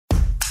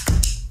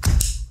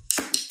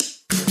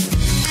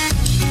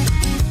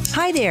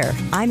Hi there,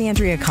 I'm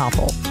Andrea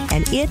Koppel,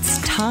 and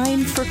it's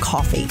time for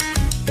coffee,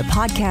 the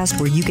podcast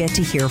where you get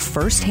to hear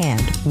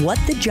firsthand what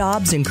the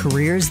jobs and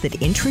careers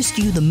that interest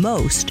you the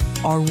most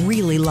are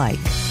really like.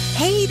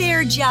 Hey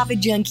there, Java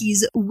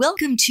Junkies.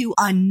 Welcome to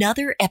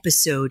another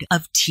episode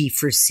of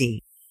T4C.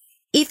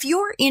 If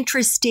you're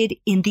interested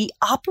in the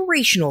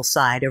operational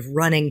side of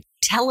running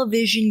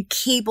television,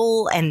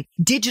 cable, and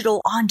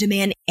digital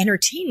on-demand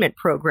entertainment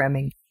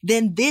programming,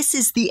 then this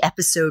is the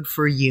episode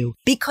for you,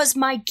 because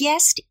my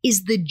guest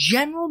is the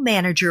general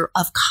manager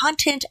of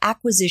content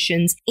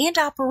acquisitions and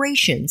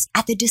operations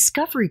at the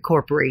Discovery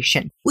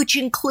Corporation, which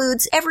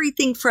includes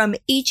everything from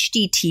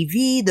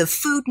HDTV, the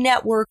Food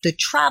Network, the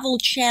Travel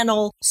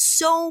Channel,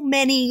 so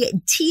many,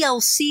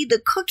 TLC,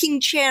 the Cooking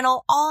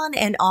Channel, on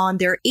and on.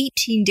 There are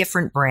 18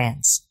 different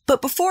brands.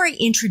 But before I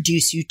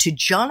introduce you to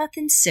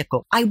Jonathan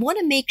Sichel, I want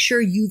to make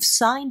sure you've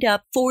signed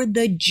up for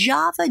the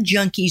Java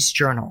Junkies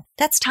Journal.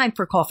 That's Time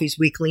for Coffee's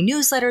weekly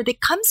newsletter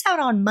that comes out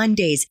on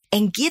Mondays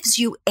and gives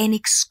you an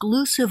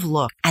exclusive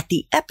look at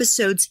the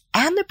episodes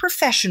and the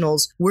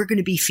professionals we're going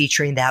to be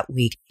featuring that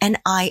week. And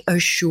I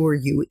assure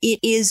you, it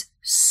is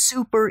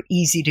super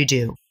easy to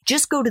do.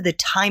 Just go to the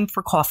Time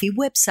for Coffee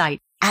website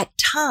at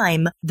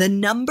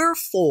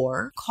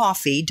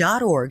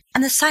time4coffee.org,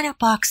 and the sign-up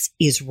box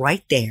is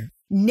right there.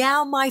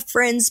 Now, my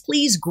friends,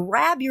 please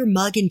grab your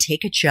mug and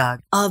take a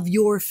chug of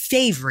your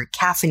favorite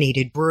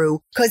caffeinated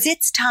brew, because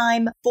it's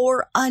time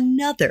for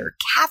another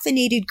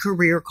caffeinated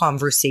career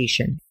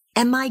conversation.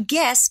 And my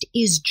guest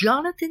is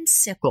Jonathan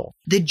Sichel,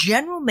 the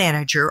general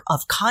manager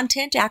of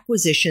content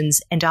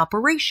acquisitions and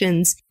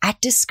operations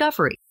at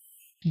Discovery.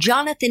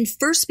 Jonathan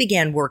first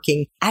began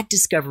working at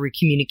Discovery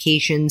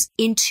Communications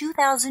in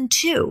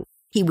 2002.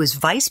 He was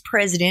vice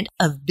president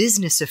of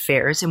business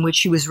affairs, in which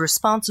he was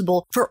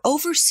responsible for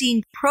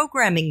overseeing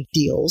programming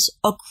deals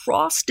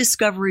across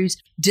Discovery's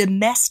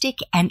domestic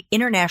and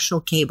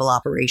international cable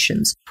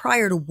operations.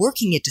 Prior to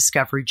working at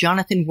Discovery,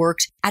 Jonathan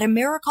worked at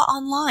America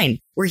Online,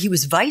 where he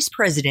was vice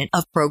president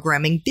of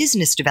programming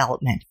business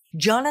development.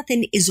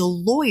 Jonathan is a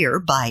lawyer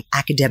by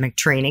academic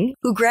training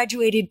who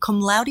graduated cum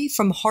laude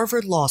from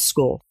Harvard Law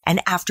School.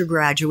 And after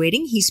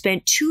graduating, he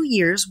spent 2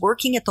 years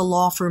working at the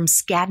law firm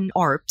Skadden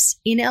Arps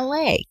in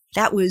LA.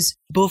 That was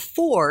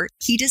before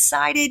he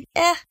decided,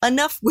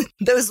 enough with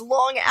those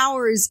long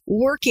hours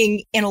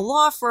working in a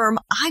law firm.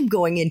 I'm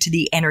going into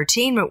the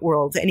entertainment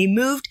world. And he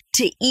moved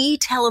to E!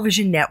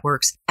 Television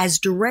Networks as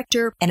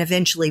director and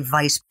eventually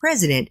vice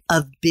president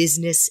of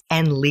business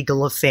and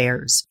legal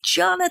affairs.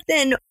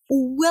 Jonathan,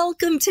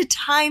 welcome to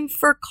Time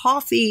for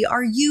Coffee.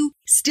 Are you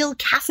still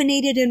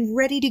caffeinated and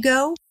ready to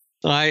go?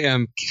 I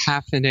am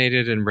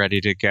caffeinated and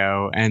ready to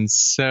go, and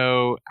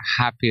so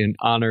happy and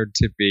honored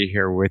to be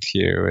here with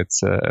you.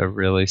 It's a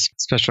really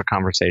special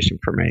conversation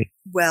for me.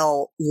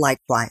 Well,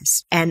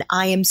 likewise. And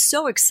I am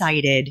so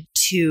excited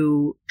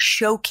to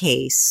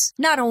showcase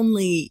not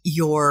only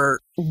your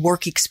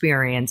work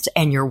experience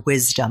and your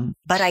wisdom,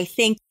 but I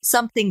think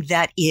something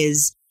that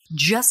is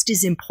just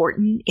as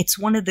important. It's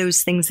one of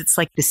those things that's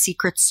like the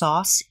secret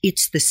sauce.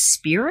 It's the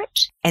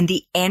spirit and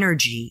the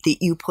energy that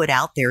you put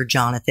out there,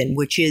 Jonathan,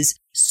 which is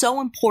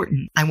so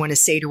important. I want to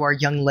say to our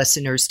young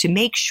listeners to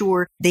make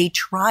sure they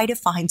try to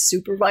find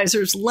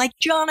supervisors like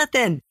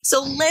Jonathan.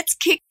 So let's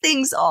kick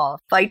things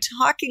off by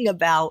talking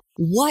about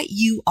what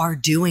you are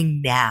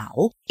doing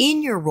now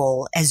in your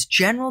role as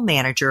general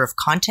manager of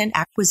content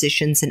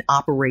acquisitions and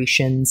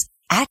operations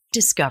at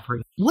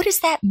Discovery. What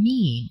does that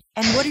mean?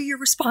 And what are your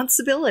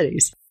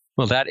responsibilities?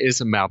 Well, that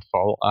is a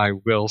mouthful. I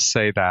will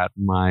say that,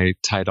 my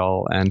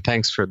title, and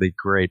thanks for the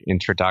great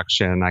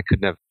introduction. I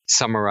couldn't have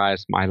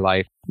summarized my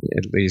life,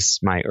 at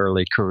least my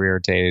early career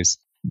days,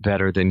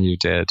 better than you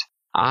did.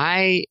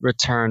 I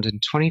returned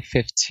in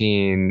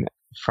 2015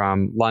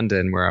 from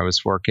London, where I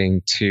was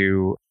working,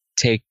 to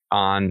take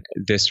on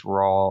this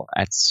role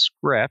at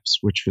Scripps,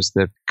 which was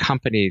the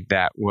company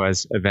that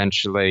was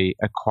eventually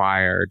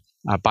acquired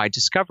by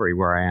Discovery,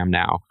 where I am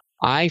now.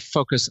 I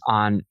focus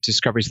on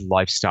Discovery's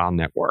lifestyle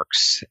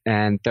networks,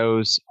 and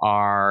those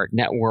are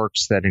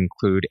networks that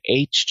include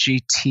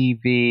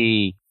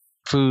HGTV,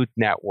 Food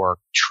Network,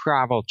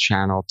 Travel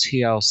Channel,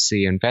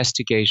 TLC,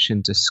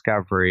 Investigation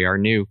Discovery, our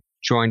new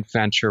joint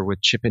venture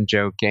with Chip and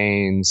Jo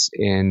Gaines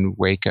in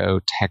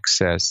Waco,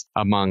 Texas,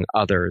 among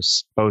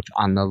others, both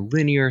on the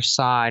linear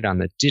side, on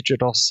the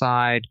digital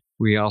side.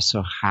 We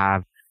also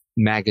have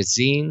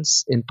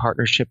magazines in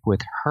partnership with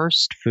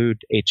Hearst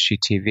Food,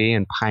 HGTV,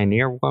 and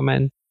Pioneer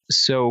Woman.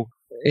 So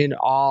in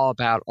all,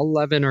 about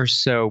 11 or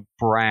so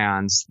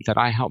brands that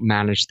I help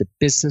manage the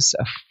business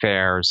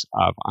affairs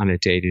of on a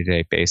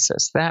day-to-day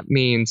basis. That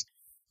means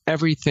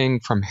everything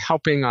from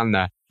helping on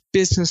the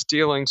business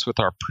dealings with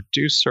our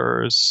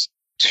producers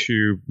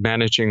to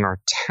managing our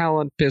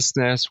talent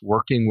business,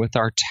 working with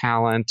our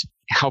talent,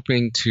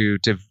 helping to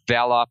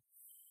develop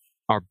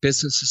our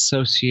business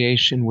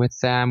association with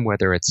them,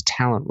 whether it's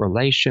talent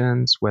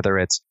relations, whether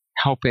it's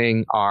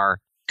helping our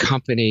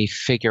company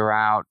figure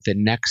out the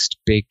next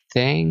big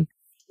thing.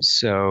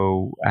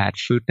 So at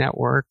Food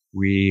Network,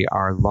 we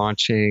are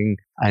launching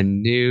a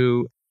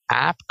new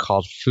app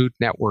called Food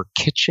Network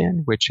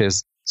Kitchen, which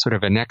is sort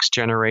of a next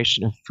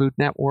generation of Food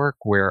Network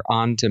where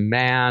on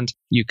demand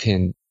you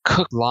can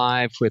cook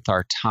live with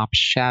our top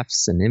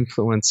chefs and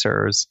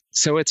influencers.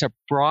 So it's a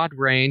broad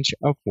range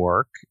of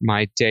work.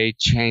 My day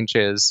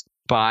changes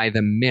by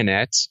the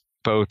minute,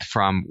 both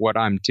from what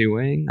I'm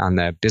doing on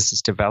the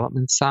business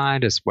development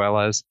side as well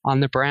as on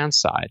the brand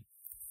side.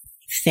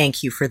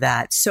 Thank you for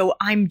that. So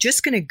I'm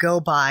just going to go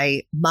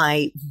by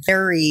my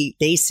very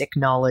basic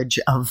knowledge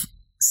of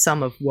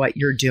some of what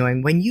you're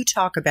doing. When you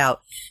talk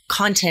about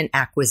content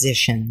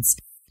acquisitions,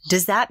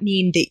 does that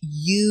mean that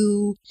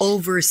you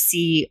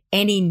oversee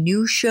any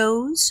new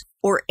shows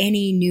or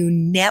any new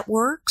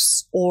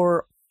networks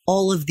or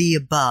all of the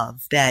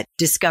above that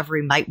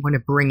Discovery might want to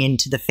bring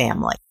into the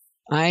family?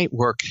 I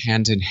work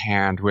hand in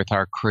hand with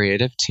our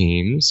creative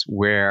teams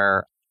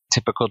where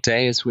typical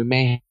days we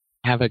may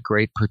have a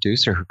great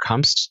producer who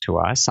comes to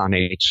us on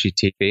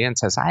HGTV and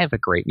says, I have a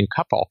great new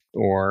couple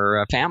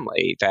or a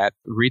family that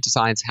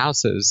redesigns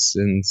houses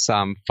in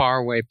some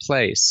faraway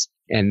place.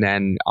 And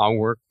then I'll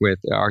work with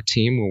our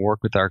team, we'll work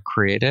with our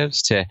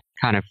creatives to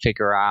kind of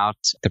figure out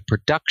the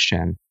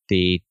production,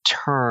 the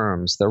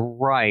terms, the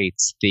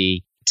rights,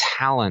 the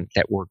talent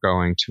that we're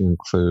going to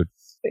include.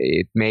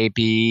 It may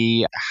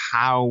be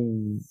how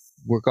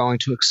we're going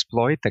to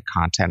exploit the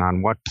content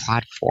on what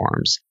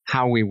platforms,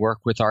 how we work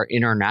with our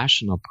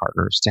international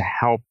partners to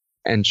help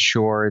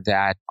ensure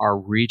that our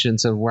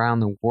regions around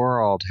the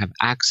world have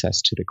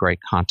access to the great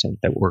content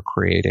that we're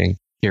creating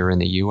here in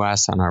the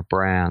U.S. on our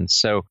brands.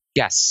 So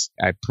yes,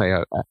 I play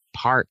a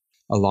part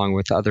along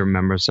with other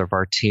members of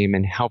our team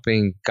in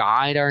helping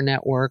guide our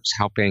networks,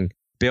 helping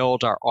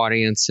build our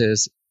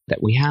audiences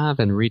that we have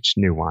and reach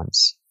new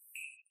ones.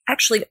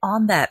 Actually,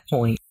 on that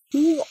point,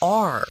 who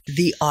are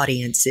the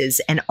audiences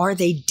and are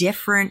they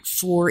different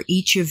for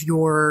each of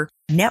your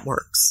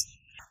networks?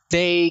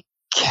 They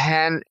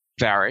can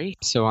vary.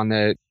 So on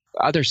the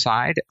other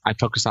side, I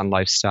focus on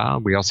lifestyle.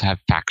 We also have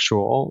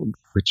factual,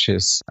 which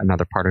is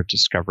another part of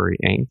Discovery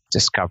Inc.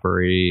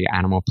 Discovery,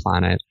 Animal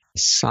Planet,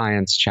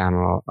 Science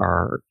Channel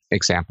are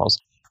examples.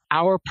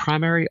 Our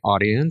primary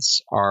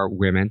audience are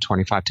women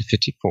 25 to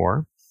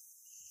 54.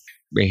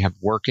 We have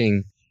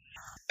working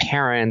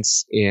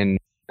parents in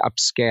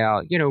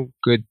upscale,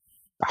 good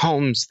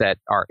homes that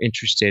are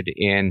interested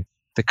in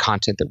the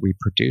content that we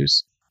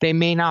produce. They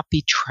may not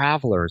be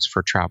travelers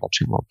for Travel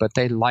Channel, but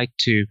they like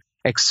to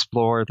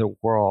explore the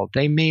world.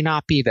 They may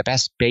not be the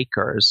best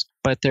bakers,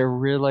 but they're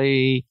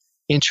really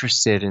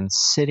interested in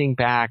sitting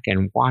back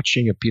and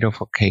watching a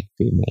beautiful cake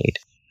be made.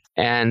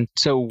 And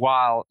so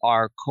while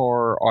our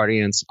core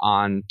audience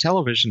on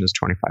television is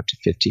 25 to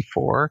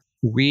 54,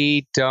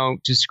 we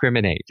don't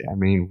discriminate. I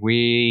mean,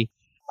 we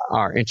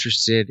are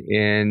interested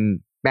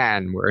in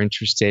men, we're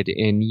interested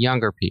in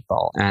younger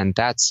people. And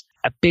that's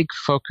a big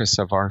focus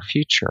of our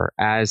future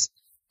as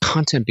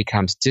content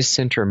becomes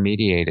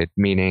disintermediated,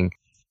 meaning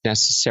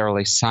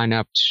necessarily sign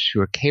up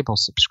to a cable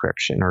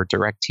subscription or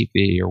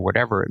DirecTV or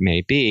whatever it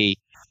may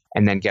be,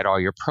 and then get all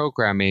your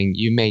programming.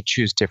 You may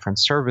choose different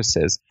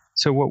services.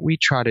 So what we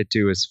try to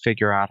do is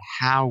figure out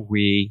how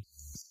we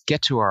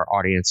get to our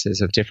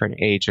audiences of different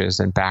ages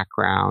and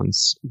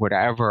backgrounds,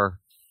 whatever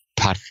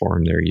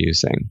platform they're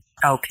using.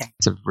 Okay.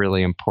 It's a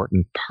really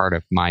important part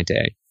of my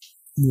day.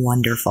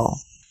 Wonderful.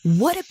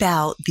 What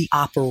about the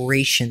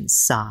operations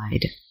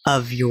side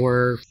of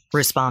your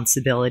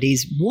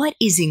responsibilities? What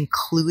is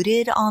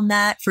included on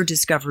that for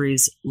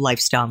Discovery's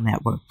lifestyle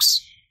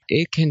networks?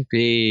 It can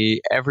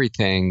be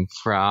everything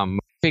from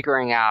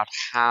figuring out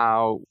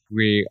how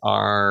we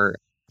are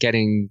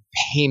getting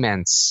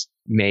payments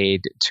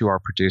made to our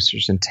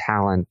producers and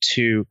talent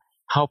to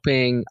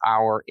helping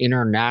our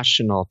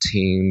international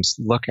teams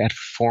look at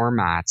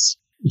formats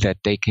that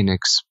they can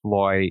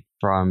exploit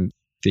from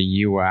the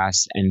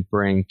U.S. and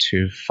bring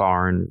to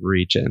foreign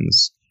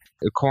regions.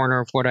 The corner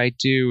of what I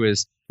do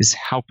is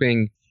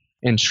helping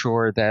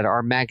ensure that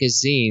our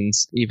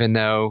magazines, even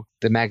though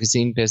the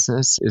magazine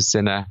business is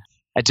in a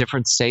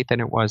different state than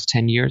it was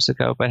 10 years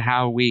ago, but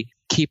how we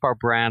keep our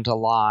brand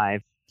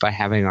alive by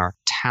having our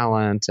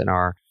talent and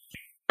our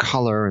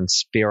color and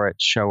spirit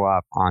show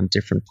up on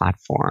different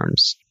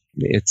platforms.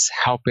 It's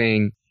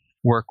helping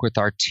work with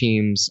our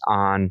teams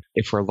on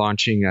if we're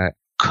launching a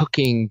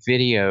cooking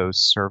video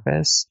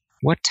service,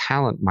 what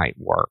talent might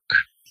work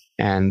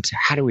and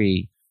how do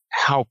we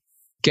help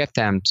get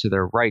them to the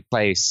right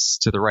place,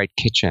 to the right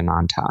kitchen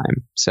on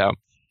time. So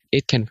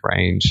it can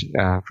range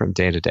from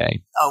day to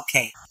day.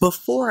 Okay.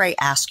 Before I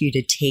ask you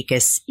to take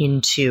us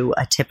into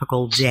a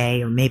typical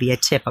day or maybe a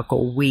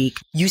typical week,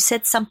 you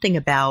said something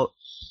about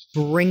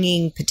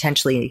bringing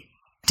potentially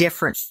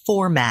different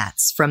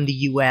formats from the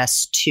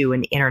U.S. to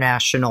an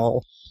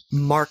international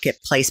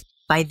marketplace.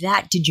 By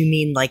that, did you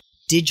mean like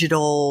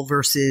digital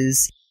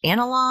versus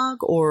analog,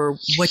 or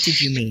what did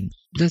you mean?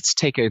 Let's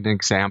take an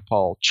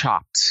example,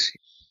 Chopped.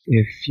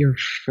 If you're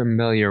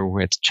familiar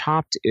with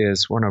Chopped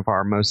is one of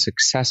our most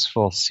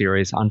successful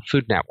series on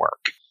Food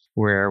Network,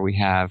 where we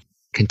have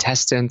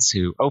contestants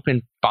who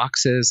open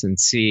boxes and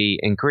see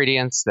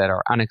ingredients that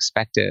are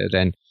unexpected,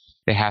 and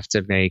they have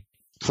to make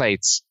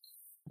plates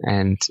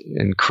and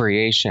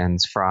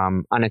creations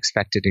from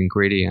unexpected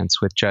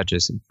ingredients with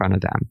judges in front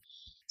of them.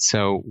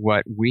 So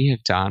what we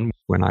have done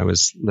when I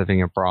was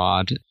living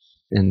abroad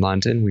in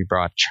London, we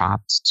brought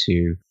Chopped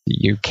to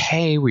the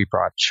UK. We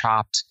brought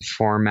Chopped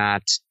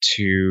format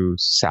to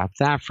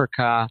South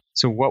Africa.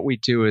 So what we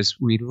do is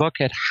we look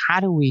at how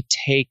do we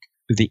take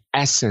the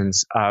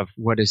essence of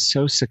what is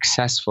so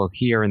successful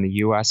here in the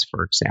US,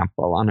 for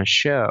example, on a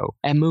show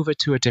and move it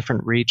to a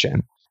different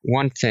region.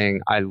 One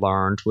thing I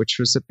learned, which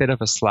was a bit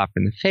of a slap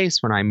in the face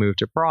when I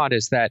moved abroad,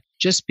 is that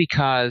just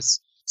because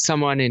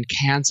someone in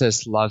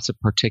Kansas loves a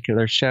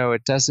particular show,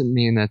 it doesn't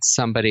mean that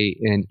somebody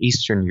in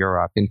Eastern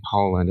Europe, in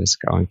Poland, is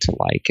going to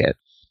like it.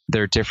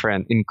 There are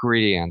different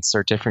ingredients, there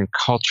are different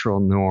cultural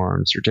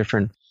norms, there are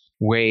different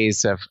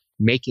ways of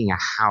making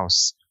a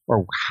house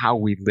or how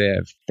we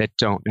live that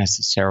don't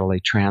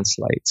necessarily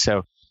translate.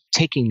 So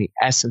taking the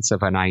essence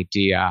of an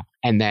idea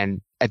and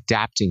then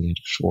adapting it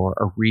for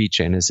a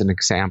region is an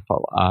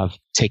example of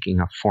taking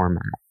a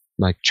format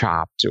like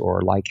Chopped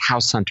or like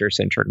House Hunters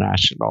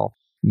International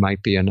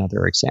might be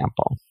another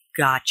example.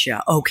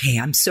 Gotcha. Okay.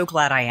 I'm so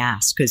glad I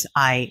asked because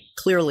I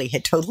clearly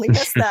had totally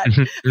missed that.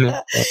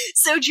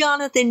 So,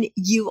 Jonathan,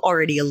 you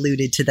already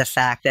alluded to the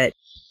fact that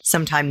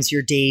sometimes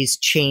your days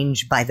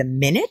change by the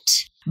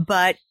minute,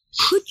 but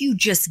could you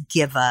just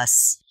give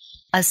us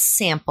a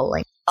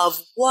sampling of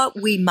what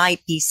we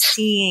might be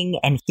seeing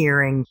and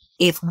hearing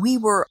if we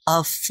were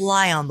a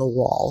fly on the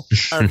wall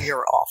of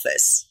your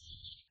office?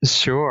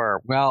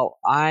 Sure. Well,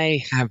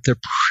 I have the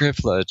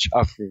privilege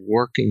of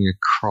working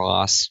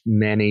across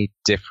many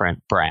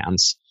different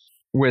brands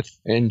with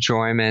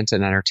enjoyment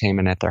and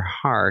entertainment at their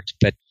heart.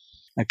 But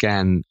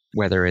again,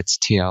 whether it's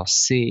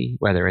TLC,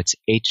 whether it's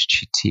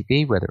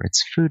HGTV, whether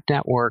it's Food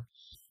Network,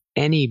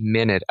 any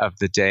minute of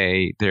the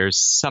day, there's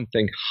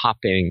something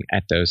hopping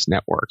at those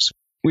networks.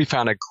 We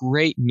found a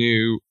great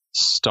new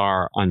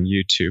star on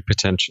YouTube,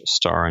 potential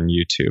star on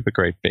YouTube, a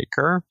great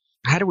baker.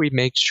 How do we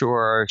make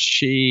sure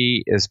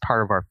she is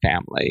part of our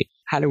family?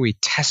 How do we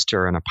test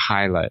her in a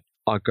pilot?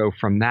 I'll go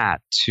from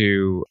that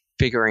to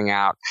figuring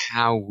out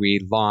how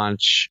we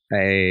launch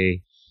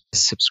a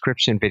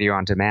subscription video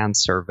on demand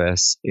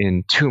service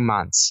in 2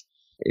 months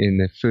in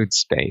the food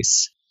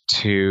space,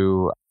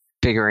 to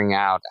figuring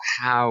out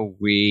how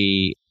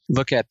we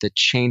look at the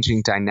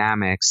changing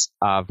dynamics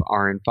of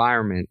our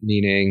environment,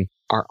 meaning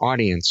our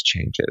audience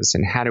changes,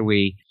 and how do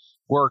we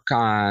work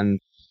on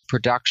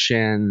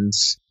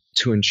productions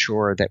to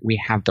ensure that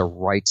we have the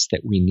rights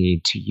that we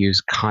need to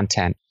use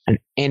content on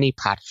any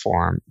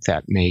platform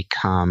that may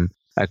come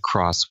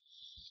across.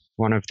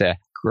 One of the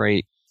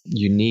great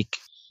unique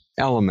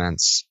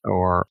elements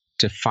or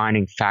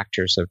defining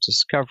factors of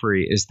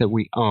Discovery is that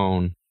we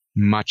own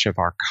much of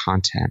our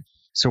content.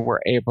 So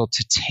we're able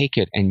to take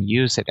it and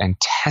use it and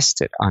test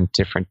it on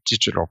different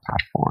digital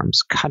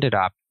platforms, cut it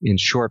up in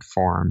short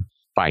form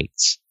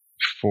bites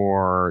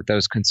for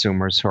those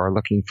consumers who are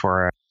looking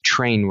for a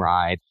train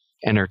ride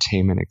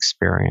entertainment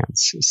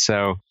experience.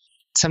 So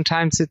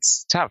sometimes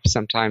it's tough.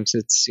 Sometimes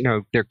it's,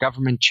 there are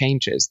government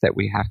changes that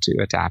we have to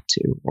adapt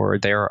to, or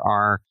there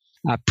are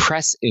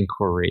press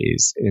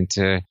inquiries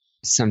into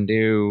some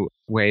new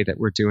way that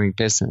we're doing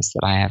business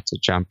that I have to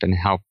jump and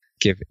help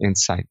give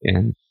insight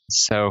in.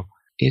 So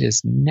it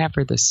is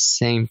never the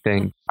same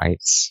thing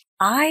twice.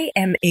 I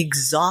am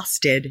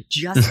exhausted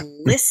just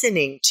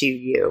listening to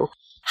you.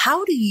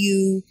 How do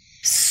you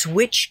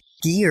switch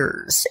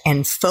gears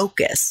and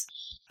focus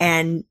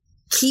and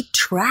keep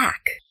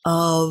track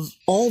of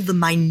all the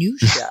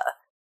minutia,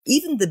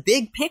 even the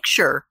big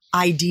picture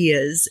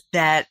ideas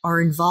that are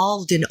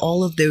involved in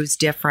all of those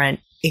different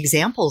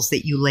examples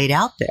that you laid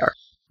out there?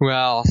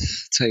 Well, I'll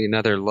tell you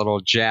another little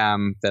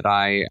gem that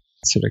I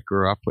sort of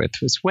grew up with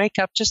was wake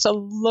up just a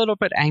little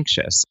bit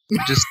anxious.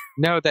 Just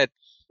know that,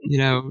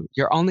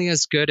 you're only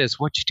as good as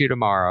what you do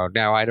tomorrow.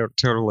 Now, I don't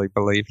totally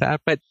believe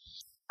that, but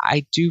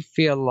I do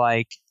feel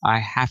like I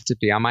have to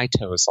be on my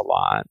toes a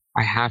lot.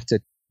 I have to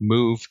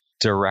move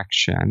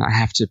direction. I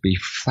have to be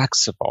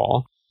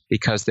flexible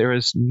because there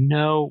is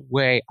no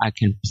way I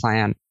can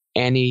plan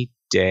any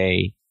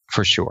day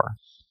for sure.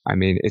 I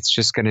mean, it's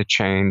just going to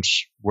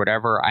change.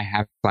 Whatever I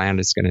have planned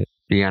is going to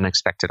be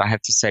unexpected. I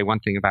have to say one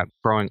thing about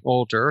growing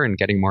older and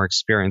getting more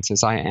experience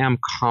is I am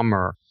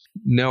calmer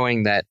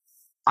knowing that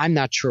I'm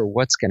not sure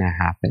what's going to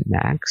happen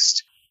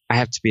next. I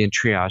have to be in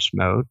triage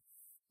mode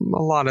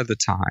a lot of the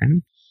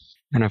time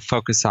and I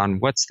focus on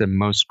what's the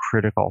most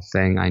critical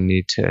thing I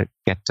need to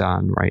get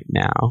done right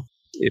now.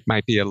 It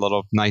might be a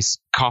little nice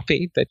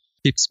coffee that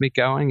keeps me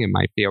going. It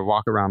might be a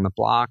walk around the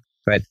block,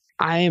 but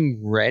I am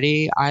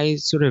ready. I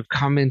sort of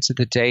come into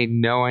the day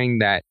knowing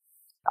that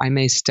I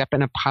may step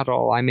in a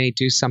puddle. I may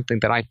do something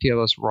that I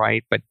feel is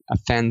right, but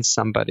offend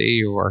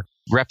somebody or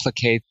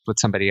replicate what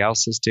somebody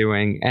else is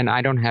doing. And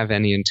I don't have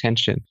any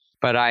intention,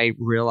 but I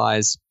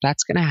realize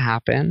that's going to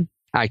happen.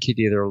 I could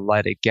either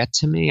let it get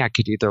to me. I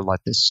could either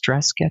let the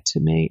stress get to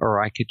me,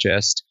 or I could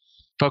just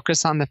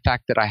focus on the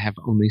fact that I have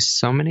only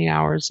so many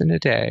hours in a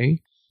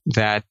day,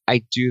 that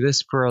I do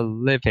this for a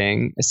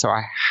living. So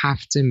I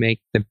have to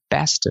make the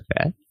best of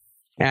it.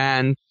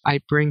 And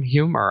I bring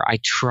humor. I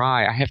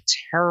try. I have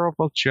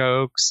terrible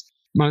jokes.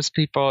 Most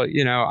people,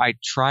 I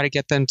try to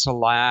get them to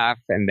laugh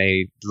and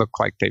they look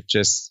like they've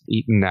just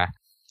eaten a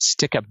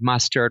stick of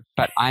mustard,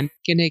 but I'm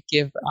going to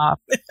give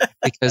up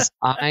because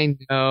I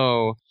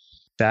know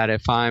that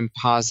if I'm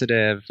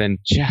positive and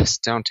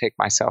just don't take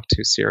myself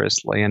too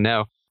seriously and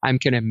know I'm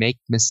going to make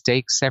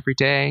mistakes every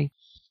day,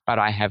 but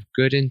I have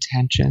good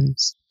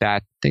intentions,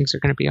 that things are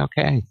going to be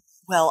okay.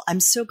 Well, I'm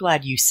so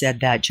glad you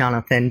said that,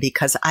 Jonathan,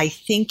 because I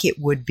think it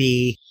would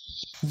be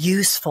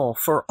useful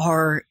for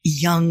our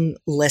young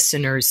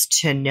listeners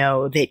to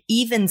know that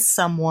even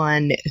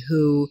someone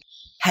who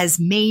has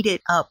made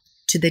it up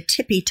to the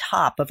tippy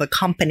top of a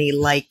company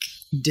like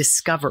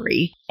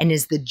Discovery and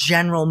is the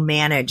general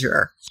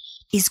manager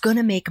is going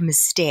to make a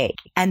mistake,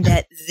 and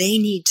that they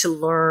need to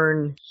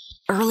learn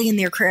early in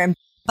their career. And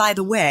by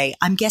the way,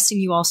 I'm guessing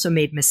you also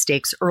made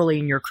mistakes early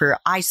in your career.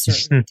 I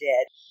certainly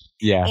did.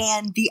 Yes.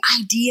 And the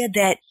idea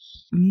that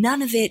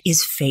none of it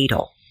is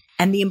fatal.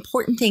 And the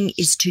important thing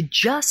is to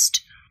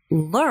just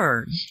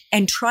learn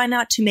and try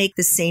not to make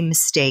the same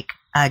mistake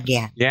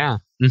again. Yeah.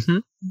 Mm-hmm.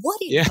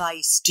 What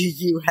advice do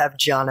you have,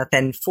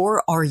 Jonathan,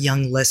 for our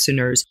young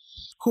listeners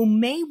who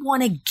may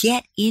want to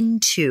get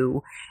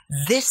into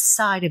this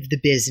side of the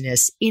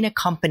business in a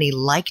company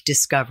like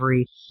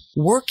Discovery,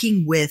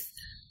 working with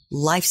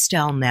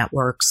lifestyle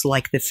networks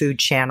like the Food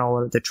Channel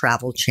or the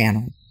Travel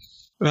Channel?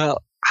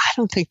 Well, I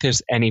don't think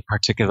there's any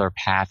particular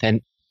path.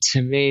 And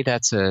to me,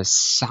 that's a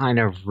sign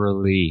of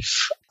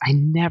relief. I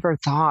never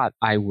thought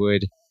I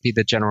would be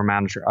the general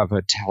manager of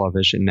a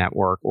television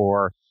network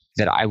or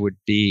that I would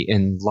be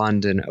in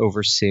London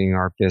overseeing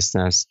our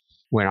business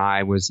when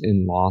I was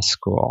in law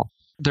school.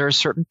 There are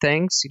certain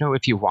things,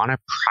 if you want to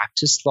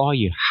practice law,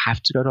 you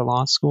have to go to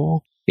law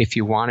school. If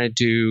you want to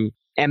do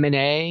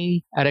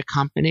M&A at a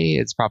company,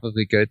 it's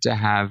probably good to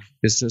have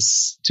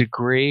business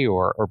degree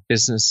or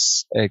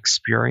business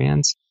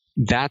experience.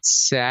 That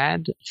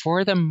said,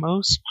 for the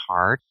most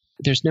part,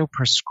 there's no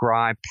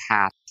prescribed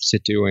path to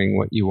doing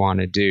what you want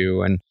to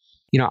do. And,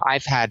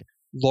 I've had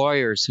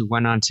lawyers who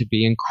went on to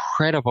be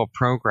incredible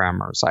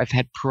programmers. I've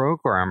had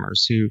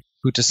programmers who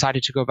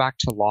decided to go back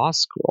to law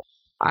school.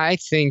 I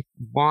think,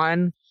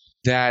 one,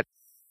 that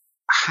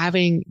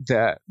having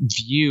the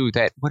view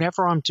that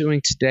whatever I'm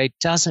doing today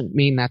doesn't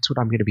mean that's what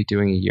I'm going to be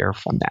doing a year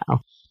from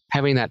now.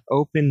 Having that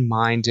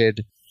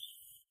open-minded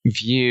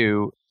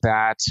view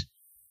that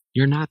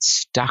you're not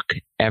stuck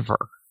ever.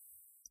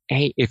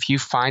 Hey, if you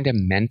find a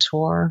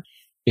mentor,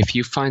 if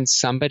you find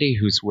somebody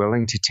who's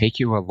willing to take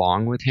you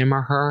along with him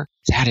or her,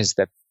 that is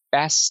the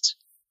best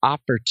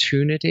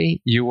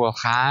opportunity you will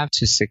have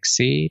to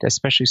succeed,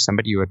 especially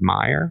somebody you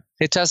admire.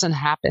 It doesn't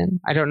happen.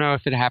 I don't know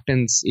if it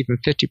happens even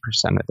 50%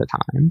 of the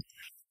time.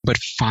 But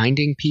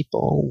finding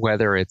people,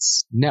 whether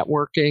it's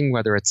networking,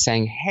 whether it's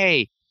saying,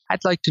 hey,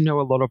 I'd like to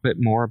know a little bit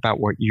more about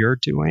what you're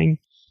doing.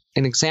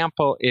 An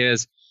example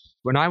is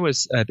when I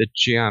was the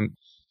GM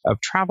of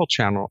Travel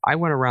Channel, I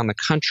went around the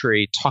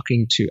country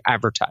talking to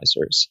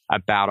advertisers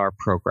about our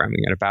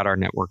programming and about our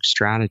network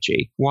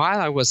strategy. While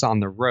I was on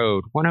the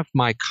road, one of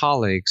my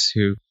colleagues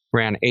who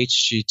ran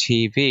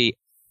HGTV,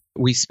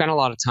 we spent a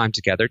lot of time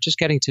together just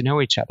getting to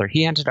know each other.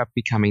 He ended up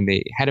becoming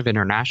the head of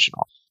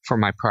international for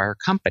my prior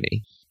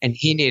company, and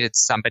he needed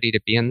somebody to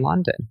be in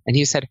London. And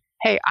he said,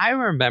 hey, I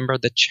remember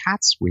the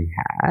chats we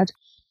had.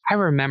 I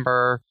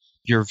remember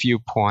your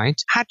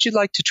viewpoint. How'd you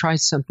like to try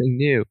something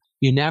new?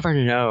 You never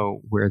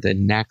know where the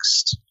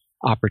next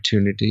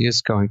opportunity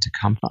is going to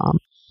come from,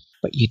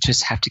 but you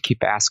just have to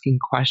keep asking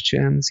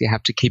questions. You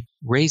have to keep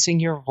raising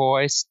your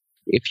voice.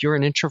 If you're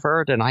an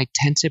introvert, and I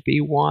tend to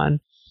be one,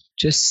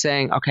 just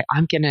saying, okay,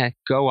 I'm going to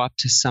go up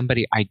to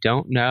somebody I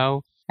don't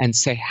know and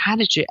say, how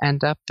did you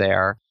end up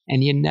there?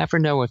 And you never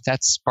know if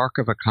that spark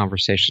of a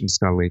conversation is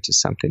going to lead to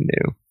something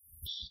new.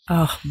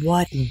 Oh,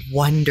 what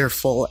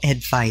wonderful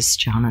advice,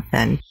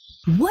 Jonathan.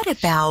 What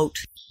about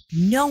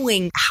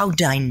knowing how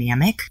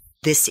dynamic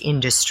this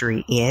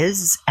industry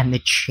is and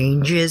the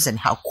changes and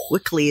how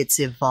quickly it's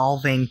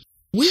evolving?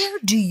 Where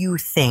do you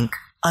think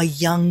a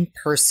young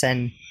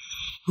person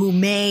who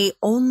may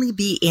only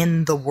be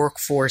in the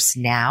workforce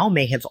now,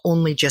 may have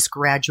only just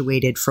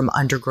graduated from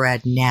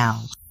undergrad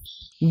now,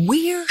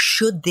 where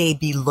should they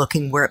be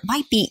looking where it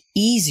might be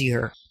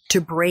easier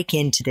to break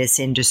into this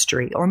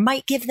industry or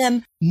might give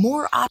them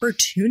more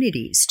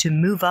opportunities to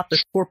move up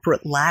the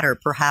corporate ladder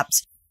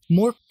perhaps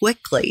more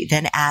quickly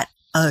than at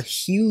a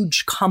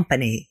huge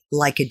company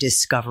like a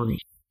Discovery?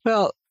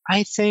 Well,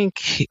 I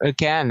think,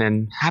 again,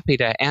 and happy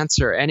to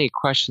answer any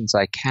questions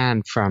I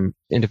can from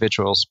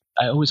individuals.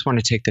 I always want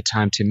to take the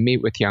time to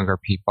meet with younger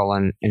people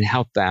and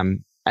help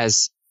them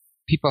as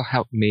people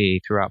help me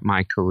throughout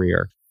my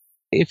career.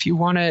 If you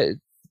want to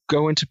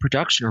go into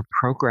production or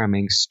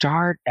programming,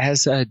 start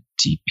as a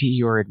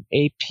DP or an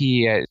AP,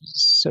 a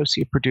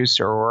associate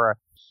producer, or a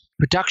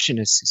production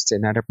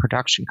assistant at a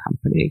production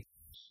company.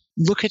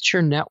 Look at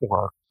your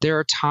network. There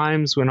are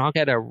times when I'll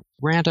get a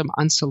random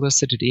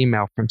unsolicited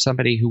email from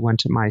somebody who went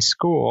to my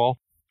school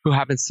who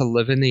happens to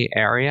live in the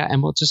area,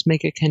 and we'll just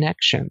make a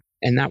connection.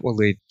 And that will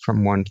lead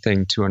from one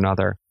thing to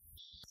another.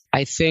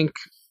 I think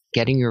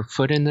getting your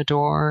foot in the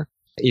door,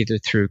 either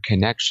through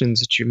connections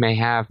that you may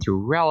have,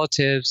 through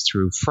relatives,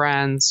 through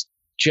friends,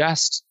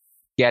 just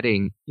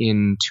getting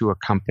into a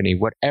company,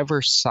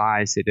 whatever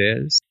size it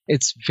is,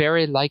 it's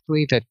very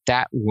likely that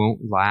that won't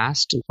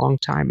last a long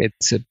time.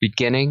 It's a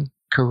beginning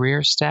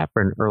career step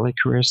or an early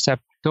career step.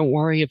 Don't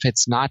worry if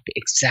it's not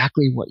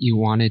exactly what you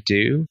want to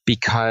do,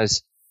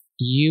 because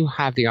you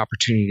have the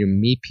opportunity to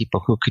meet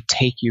people who could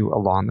take you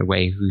along the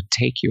way, who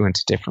take you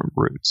into different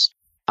routes.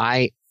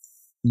 I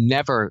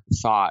never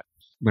thought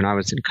when I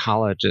was in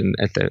college and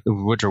at the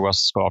Woodrow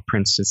Wilson School of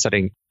Princeton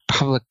studying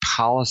public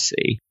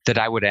policy that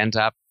I would end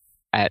up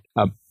at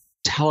a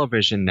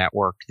television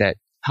network that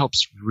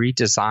helps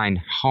redesign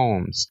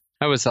homes.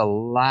 That was the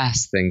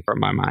last thing from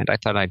my mind. I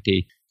thought I'd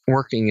be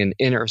working in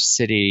inner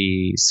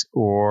cities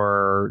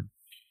or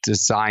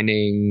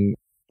designing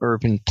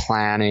urban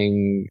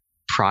planning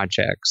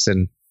projects,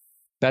 and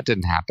that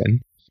didn't happen.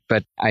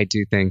 But I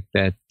do think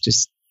that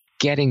just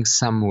getting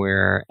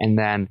somewhere and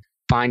then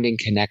finding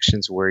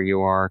connections where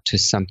you are to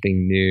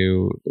something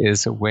new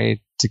is a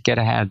way to get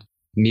ahead.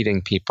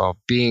 Meeting people,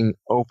 being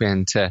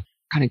open to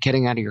kind of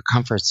getting out of your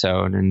comfort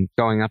zone and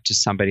going up to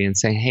somebody and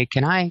saying, hey,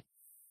 can I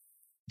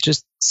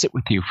just sit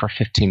with you for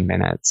 15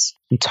 minutes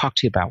and talk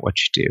to you about what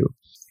you do?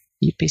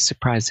 You'd be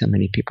surprised how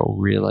many people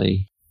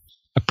really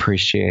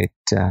appreciate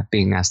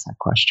being asked that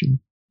question.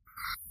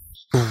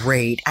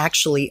 Great.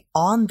 Actually,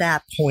 on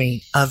that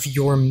point of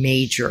your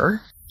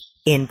major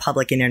in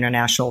public and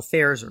international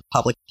affairs or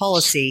public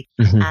policy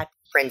at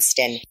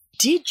Princeton,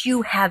 did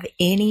you have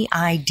any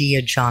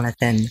idea,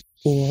 Jonathan,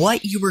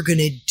 what you were going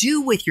to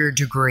do with your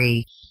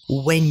degree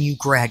when you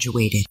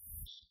graduated?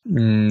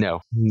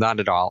 No, not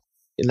at all.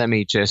 Let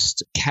me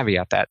just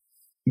caveat that.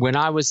 When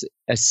I was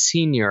a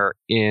senior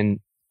in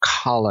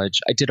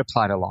college, I did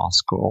apply to law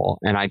school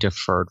and I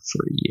deferred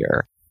for a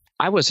year.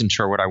 I wasn't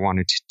sure what I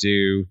wanted to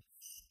do.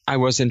 I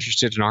was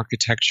interested in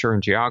architecture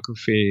and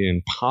geography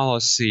and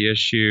policy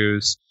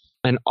issues.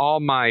 And all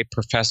my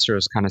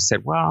professors kind of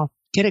said, well,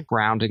 get a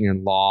grounding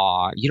in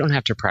law. You don't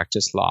have to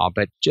practice law,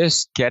 but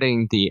just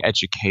getting the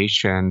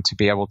education to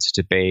be able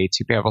to debate,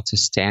 to be able to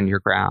stand your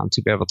ground,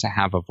 to be able to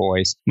have a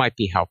voice might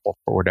be helpful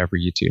for whatever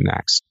you do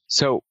next.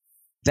 So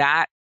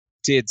that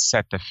did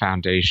set the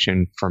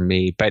foundation for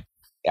me. But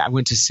I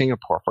went to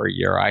Singapore for a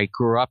year. I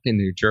grew up in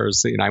New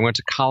Jersey and I went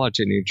to college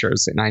in New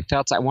Jersey, and I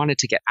felt I wanted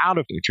to get out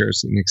of New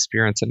Jersey and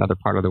experience another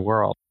part of the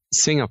world.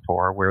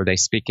 Singapore, where they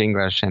speak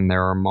English and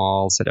there are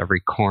malls at every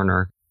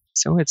corner.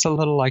 So it's a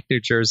little like New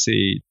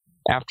Jersey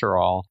after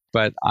all,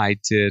 but I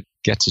did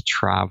get to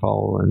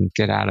travel and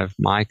get out of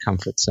my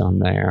comfort zone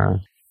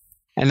there.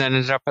 And then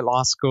ended up at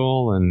law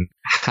school and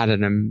had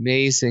an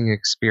amazing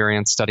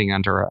experience studying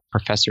under a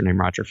professor named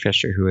Roger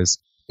Fisher, who has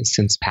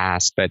since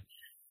passed, but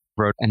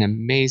wrote an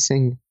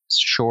amazing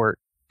short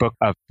book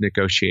of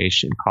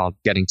negotiation called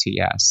Getting to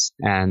Yes.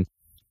 And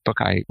book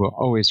I will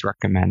always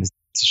recommend.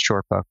 It's a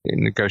short book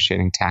in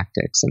negotiating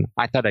tactics. And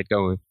I thought I'd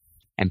go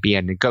and be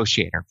a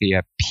negotiator, be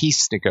a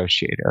peace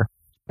negotiator.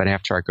 But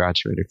after I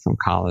graduated from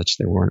college,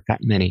 there weren't that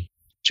many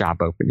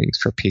job openings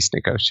for peace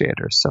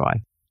negotiators. So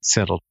I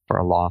settled for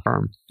a law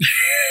firm.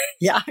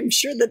 Yeah, I'm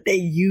sure that they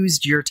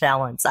used your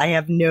talents. I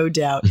have no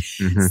doubt.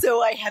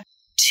 So I have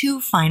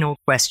two final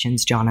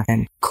questions,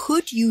 Jonathan.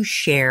 Could you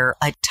share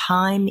a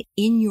time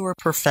in your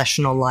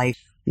professional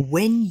life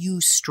when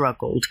you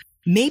struggled?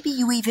 Maybe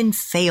you even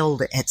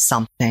failed at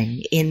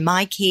something. In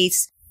my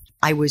case,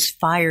 I was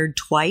fired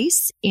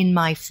twice in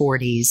my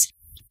 40s.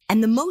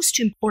 And the most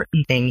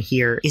important thing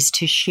here is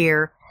to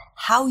share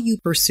how you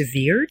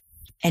persevered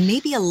and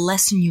maybe a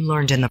lesson you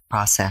learned in the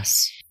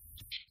process.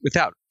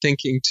 Without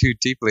thinking too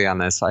deeply on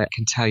this, I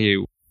can tell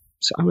you,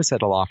 so I was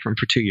at a law firm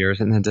for 2 years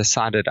and then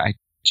decided I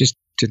just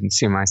didn't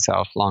see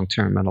myself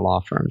long-term at a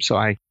law firm. So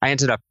I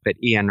ended up at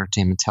E!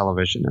 Entertainment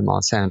Television in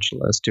Los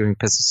Angeles doing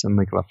business and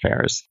legal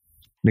affairs,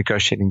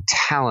 negotiating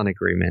talent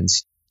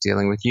agreements,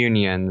 dealing with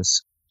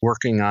unions,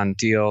 working on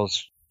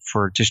deals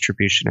for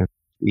distribution of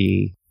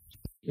E!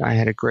 I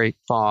had a great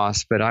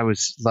boss, but I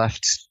was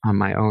left on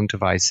my own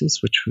devices,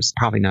 which was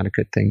probably not a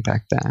good thing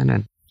back then.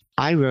 And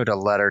I wrote a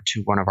letter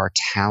to one of our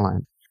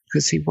talent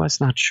because he was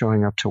not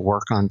showing up to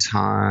work on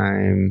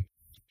time.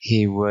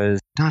 He was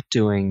not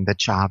doing the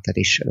job that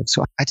he should have.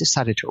 So I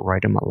decided to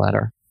write him a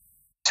letter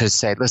to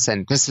say,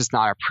 listen, this is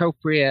not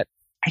appropriate.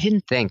 I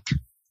didn't think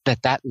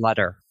that that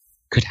letter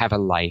could have a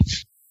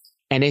life.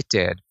 And it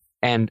did.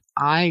 And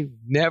I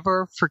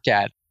never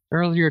forget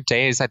earlier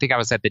days. I think I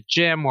was at the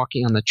gym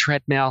walking on the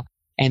treadmill,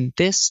 and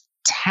this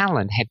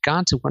talent had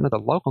gone to one of the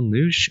local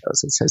news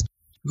shows and says,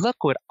 look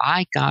what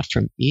I got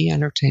from E!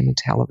 Entertainment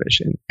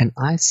Television. And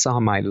I saw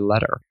my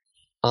letter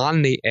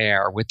on the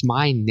air with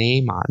my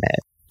name on it.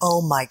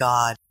 Oh my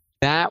God.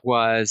 That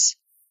was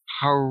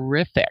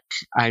horrific.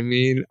 I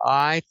mean,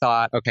 I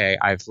thought, okay,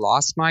 I've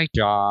lost my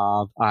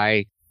job.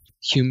 I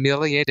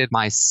humiliated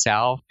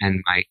myself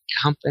and my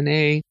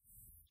company.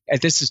 And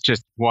this is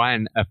just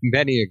one of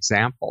many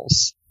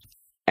examples.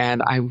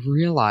 And I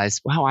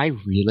realized, wow, I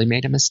really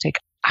made a mistake.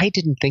 I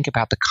didn't think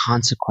about the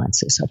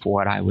consequences of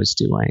what I was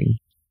doing.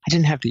 I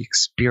didn't have the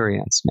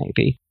experience,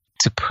 maybe.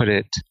 to put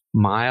it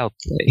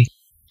mildly.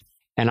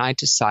 And I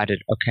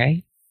decided,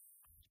 okay,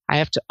 I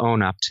have to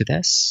own up to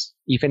this.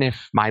 Even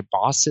if my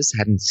bosses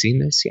hadn't seen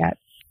this yet,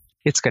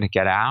 it's going to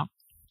get out.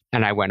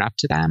 And I went up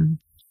to them,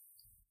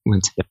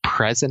 went to the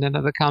president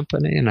of the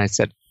company, and I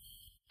said,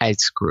 I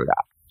screwed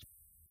up.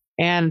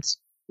 And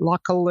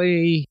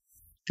luckily,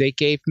 they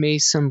gave me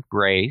some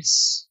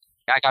grace.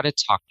 I got a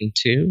talking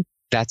to,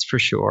 that's for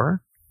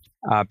sure,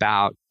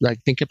 about,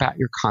 think about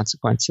your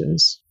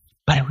consequences.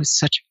 But it was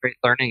such a great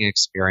learning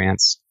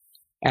experience.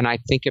 And I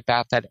think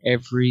about that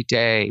every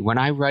day. When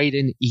I write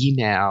an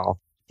email,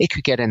 it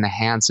could get in the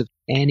hands of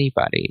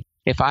anybody.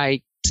 If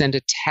I send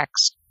a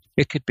text,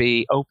 it could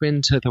be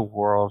open to the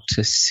world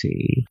to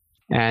see.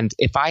 And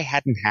if I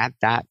hadn't had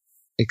that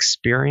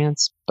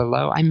experience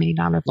below, I may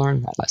not have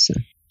learned that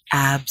lesson.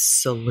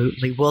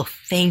 Absolutely. Well,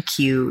 thank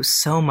you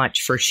so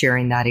much for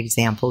sharing that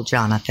example,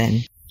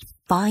 Jonathan.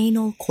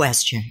 Final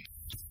question.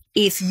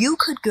 If you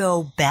could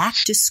go back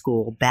to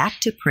school, back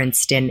to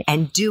Princeton,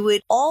 and do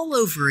it all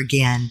over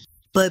again,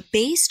 but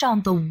based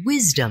on the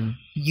wisdom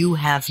you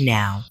have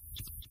now,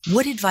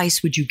 what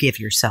advice would you give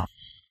yourself?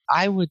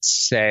 I would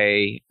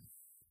say,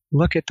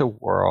 look at the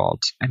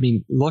world. I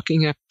mean,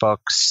 looking at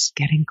books,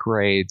 getting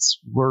grades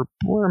were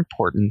more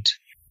important,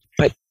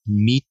 but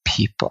meet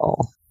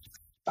people.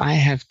 I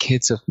have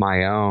kids of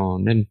my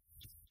own, and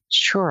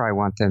sure, I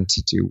want them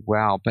to do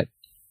well, but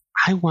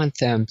I want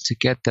them to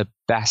get the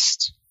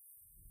best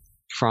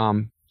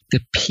from the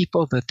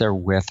people that they're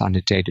with on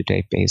a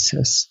day-to-day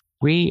basis.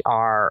 We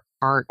are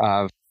part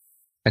of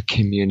a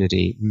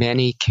community,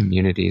 many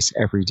communities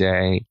every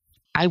day.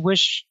 I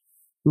wish,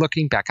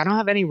 looking back, I don't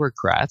have any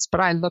regrets,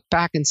 but I look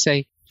back and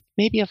say,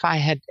 maybe if I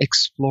had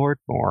explored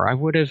more, I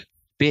would have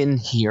been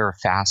here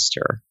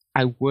faster.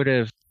 I would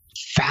have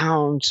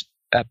found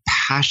a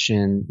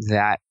passion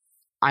that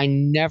I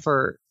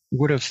never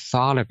would have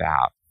thought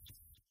about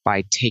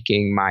by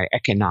taking my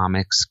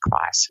economics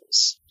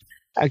classes.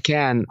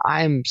 Again,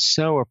 I'm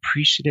so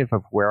appreciative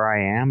of where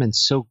I am and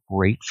so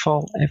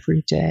grateful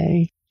every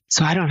day.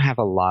 So I don't have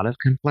a lot of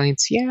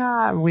complaints.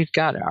 Yeah, we've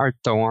got our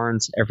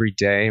thorns every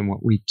day in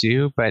what we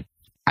do, but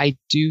I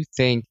do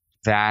think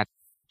that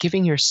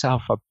giving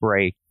yourself a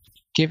break,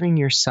 giving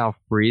yourself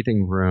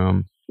breathing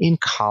room in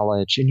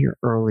college, in your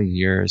early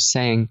years,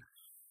 saying,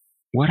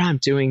 what I'm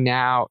doing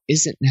now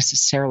isn't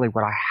necessarily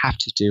what I have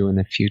to do in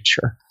the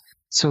future.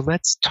 So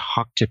let's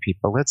talk to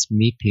people. Let's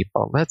meet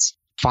people. Let's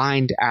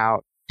find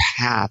out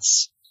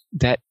paths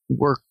that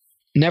were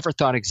never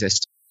thought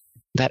existed.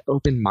 That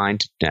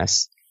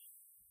open-mindedness,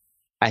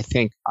 I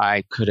think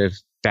I could have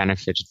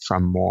benefited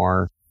from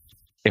more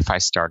if I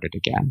started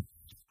again.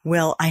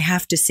 Well, I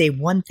have to say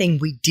one thing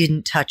we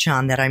didn't touch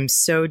on that I'm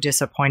so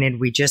disappointed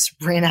we just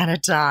ran out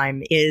of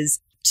time is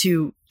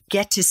to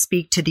get to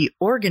speak to the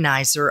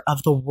organizer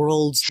of the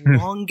world's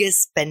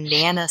longest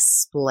banana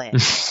split.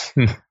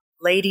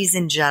 Ladies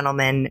and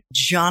gentlemen,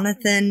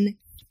 Jonathan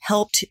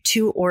helped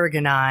to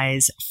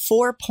organize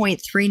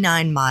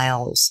 4.39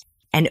 miles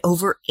and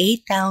over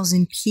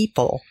 8,000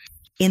 people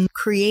in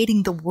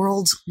creating the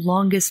world's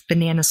longest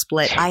banana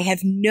split. I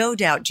have no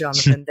doubt,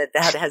 Jonathan,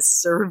 that has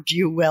served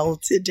you well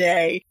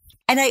today.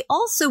 And I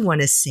also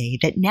want to say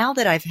that now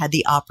that I've had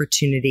the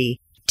opportunity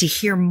to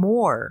hear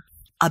more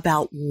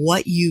about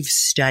what you've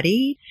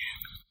studied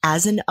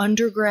as an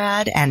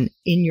undergrad and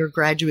in your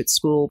graduate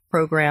school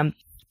program,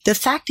 the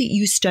fact that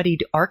you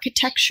studied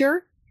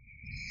architecture,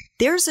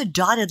 there's a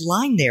dotted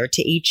line there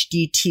to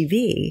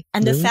HDTV.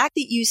 And the fact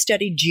that you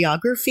studied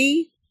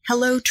geography,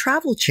 hello,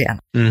 Travel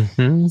Channel.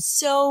 Mm-hmm.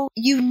 So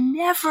you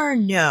never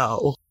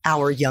know,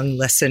 our young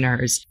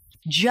listeners,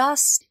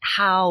 just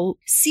how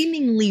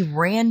seemingly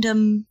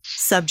random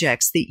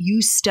subjects that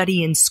you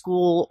study in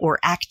school or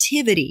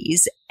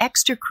activities,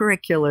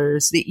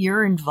 extracurriculars that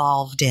you're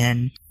involved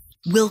in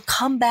will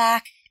come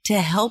back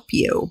to help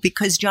you.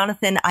 Because,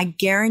 Jonathan, I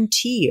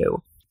guarantee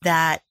you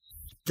that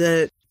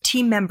the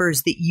team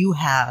members that you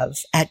have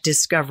at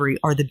Discovery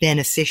are the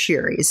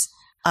beneficiaries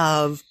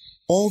of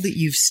all that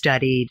you've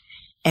studied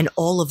and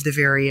all of the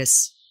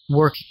various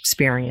work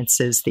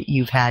experiences that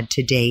you've had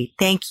to date.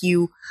 Thank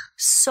you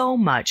so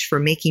much for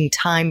making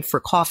time for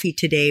coffee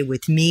today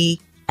with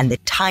me and the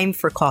Time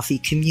for Coffee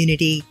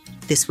community.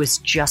 This was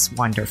just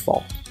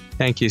wonderful.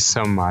 Thank you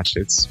so much.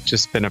 It's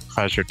just been a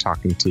pleasure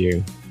talking to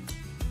you.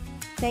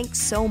 Thanks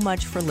so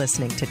much for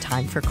listening to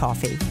Time for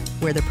Coffee,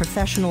 where the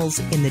professionals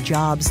in the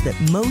jobs that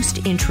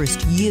most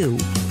interest you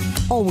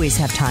always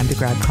have time to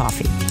grab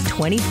coffee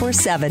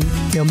 24/7,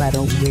 no matter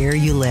where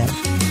you live.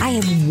 I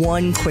have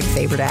one quick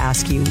favor to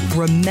ask you.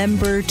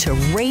 Remember to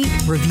rate,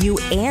 review,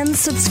 and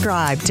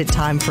subscribe to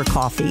Time for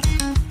Coffee.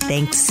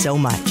 Thanks so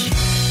much.